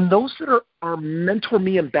 And those that are our Mentor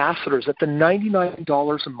Me ambassadors at the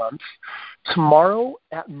 $99 a month, tomorrow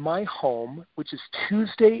at my home, which is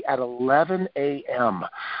Tuesday at 11 a.m.,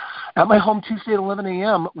 at my home Tuesday at 11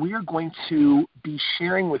 a.m., we are going to be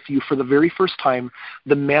sharing with you for the very first time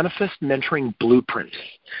the Manifest Mentoring Blueprint.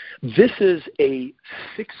 This is a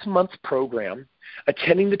 6-month program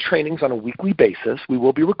attending the trainings on a weekly basis. We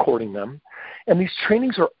will be recording them. And these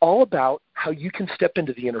trainings are all about how you can step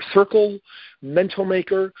into the inner circle, Mentor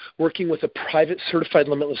Maker, working with a private certified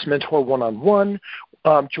Limitless mentor one-on-one,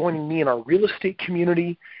 joining me in our real estate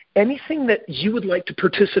community, anything that you would like to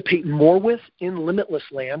participate more with in Limitless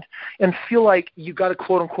land and feel like you got to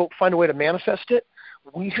quote-unquote find a way to manifest it.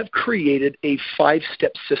 We have created a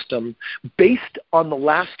 5-step system based on the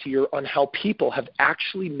last year on how people have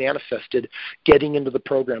actually manifested getting into the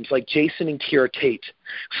programs. Like Jason and Kiara Tate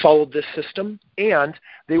followed this system, and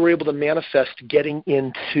they were able to manifest getting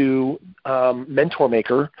into Mentor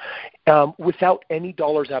Maker without any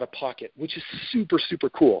dollars out of pocket, which is super, super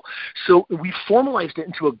cool. So we formalized it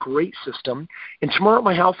into a great system, and tomorrow at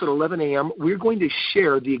my house at 11 a.m., we're going to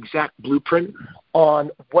share the exact blueprint on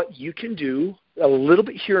what you can do a little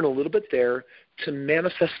bit here and a little bit there to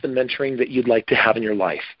manifest the mentoring that you'd like to have in your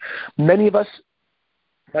life. Many of us,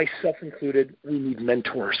 myself included, we need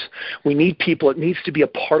mentors. We need people. It needs to be a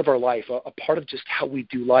part of our life, a part of just how we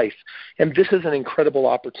do life. And this is an incredible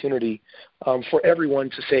opportunity for everyone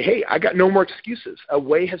to say, hey, I got no more excuses. A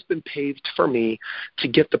way has been paved for me to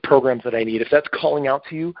get the programs that I need. If that's calling out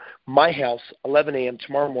to you, my house, 11 a.m.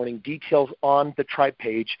 tomorrow morning, details on the Tribe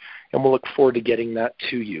page, and we'll look forward to getting that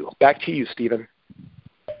to you. Back to you, Stephen.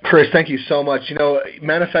 Chris, thank you so much. You know,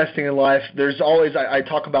 manifesting in life, there's always, I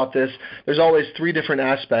talk about this, there's always 3 different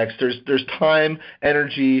aspects. There's time,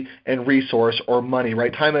 energy, and resource, or money,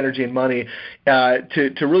 right? Time, energy, and money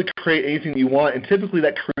to really create anything you want. And typically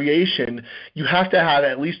that creation, you have to have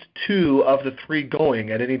at least 2 of the 3 going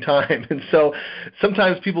at any time. And so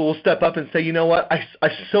sometimes people will step up and say, you know what, I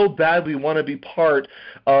so badly want to be part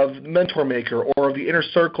of Mentor Maker or of the Inner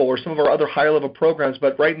Circle or some of our other higher level programs,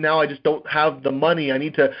 but right now I just don't have the money. I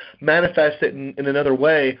need to manifest it in another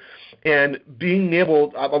way. And being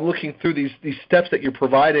able, I'm looking through these steps that you're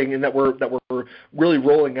providing and that we're really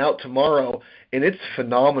rolling out tomorrow, and it's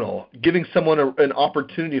phenomenal. Giving someone an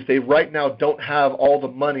opportunity, if they right now don't have all the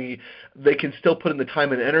money, they can still put in the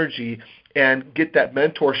time and energy and get that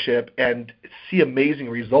mentorship and see amazing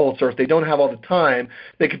results. Or if they don't have all the time,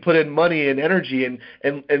 they can put in money and energy and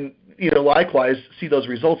you know, likewise see those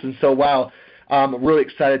results. And so, wow, I'm really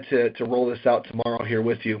excited to roll this out tomorrow here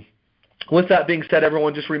with you. With that being said,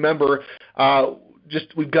 everyone, just remember,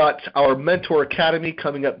 we've got our Mentor Academy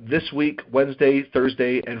coming up this week, Wednesday,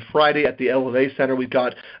 Thursday, and Friday at the Elevate Center. We've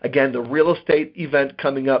got, again, the real estate event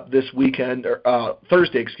coming up this weekend,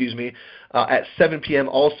 Thursday, at 7 p.m.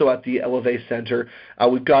 also at the Elevate Center.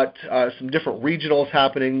 We've got some different regionals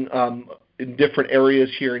happening in different areas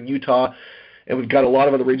here in Utah. And we've got a lot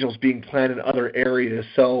of other regionals being planned in other areas.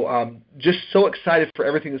 So just so excited for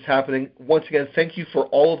everything that's happening. Once again, thank you for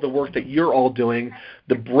all of the work that you're all doing,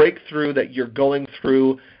 the breakthrough that you're going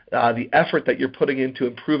through, the effort that you're putting into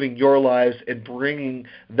improving your lives and bringing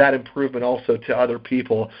that improvement also to other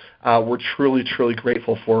people. We're truly, truly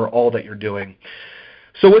grateful for all that you're doing.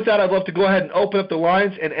 So with that, I'd love to go ahead and open up the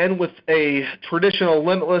lines and end with a traditional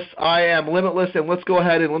Limitless, I am Limitless. And let's go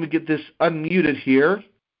ahead and let me get this unmuted here.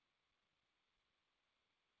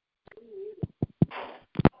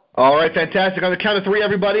 All right, fantastic. On the count of 3,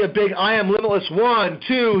 everybody, a big I am Limitless. 1,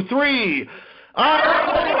 2, 3. I am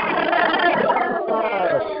Limitless.